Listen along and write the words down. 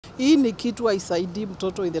Hii ni kitu haisaidii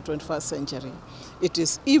mtoto in the 21st century. It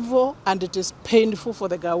is evil and it is painful for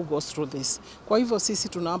the girl who goes through this. Kwa hivyo sisi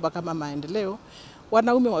tunaomba kama maendeleo,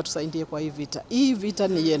 wanaume watusaidie kwa hii vita. Hii vita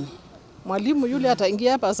ni yenu. Mwalimu yule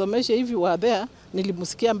ataingia hapa asomeshe hivi wa there,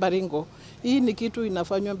 nilimsikia Baringo. Hii ni kitu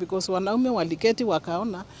inafanywa because wanaume waliketi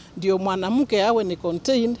wakaona ndio mwanamke awe ni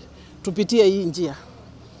contained tupitie hii njia.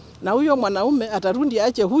 Na huyo mwanaume atarundi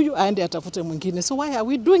aache huyu aende atafute mwingine. So why are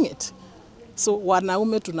we doing it? So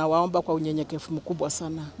wanaume tunawaomba kwa unyenyekevu mkubwa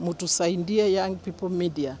sana, mtusaidie young people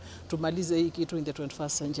media tumalize hii kitu in the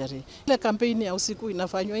 21st century. Ile kampeni ya usiku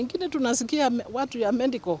inafanywa, ingine tunasikia watu ya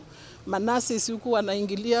medical manasi siku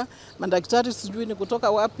wanaingilia, madaktari sijui ni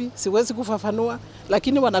kutoka wapi, siwezi kufafanua,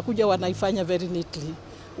 lakini wanakuja wanaifanya very neatly.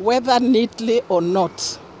 Whether neatly or not,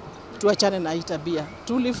 tuachane na hii tabia.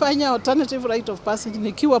 Tulifanya alternative right of passage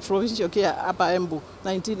nikiwa provincial care hapa Embu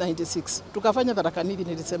 1996. Tukafanya Tharaka Nithi,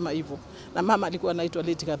 nilisema hivyo. Na mama alikuwa anaitwa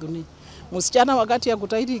Leti Kadhuni. Msichana wakati ya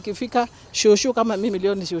kutahiri ikifika, shosho kama mimi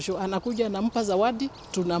leo ni shosho, anakuja anampa zawadi,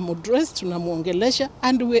 tunamdress, tunamuongelesha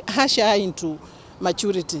and we usher her into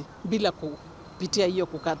maturity bila kupitia hiyo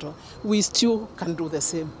kukatwa. We still can do the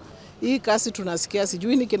same. Hii kasi tunasikia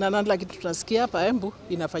sijui ni kina nani, lakini tunasikia hapa Embu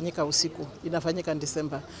inafanyika usiku, inafanyika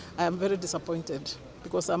December. I am very disappointed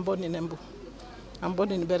because I'm born in Embu. I'm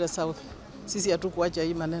born in Mbeere South. Sisi hatukuacha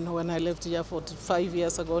hii maneno. When I left here 45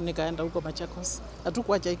 years ago nikaenda huko Machakos,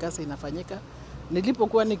 hatukuacha hii kasi inafanyika.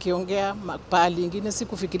 Nilipokuwa nikiongea pahali ingine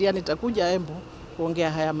sikufikiria nitakuja Embu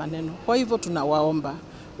kuongea haya maneno. Kwa hivyo tunawaomba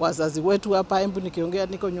wazazi wetu hapa Embu, nikiongea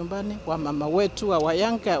niko nyumbani, wa mama wetu wa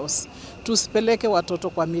young girls, tusipeleke watoto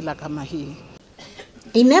kwa mila kama hii.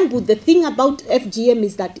 In Embu, the thing about FGM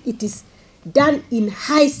is that it is done in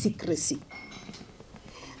high secrecy.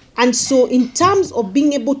 And so in terms of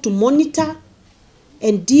being able to monitor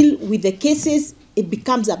and deal with the cases, it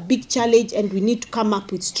becomes a big challenge, and we need to come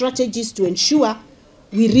up with strategies to ensure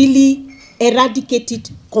we really eradicate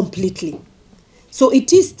it completely. So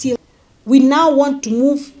it is still, we now want to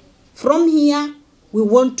move from here, we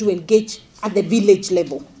want to engage at the village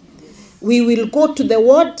level. We will go to the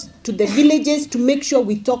ward, to the villages, to make sure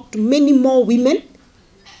we talk to many more women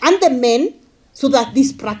and the men so that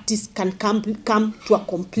this practice can come to a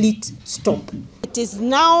complete stop. It is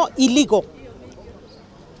now illegal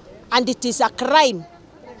and it is a crime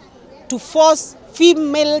to force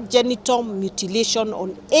female genital mutilation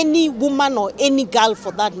on any woman or any girl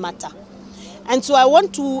for that matter. And so I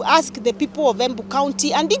want to ask the people of Embu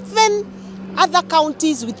County and even other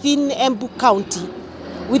counties within Embu County,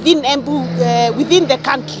 within the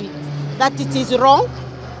country, that it is wrong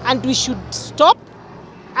and we should stop,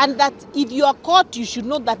 and that if you are caught, you should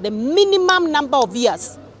know that the minimum number of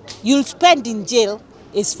years you'll spend in jail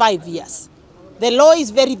is 5 years. The law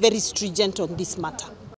is very, very stringent on this matter.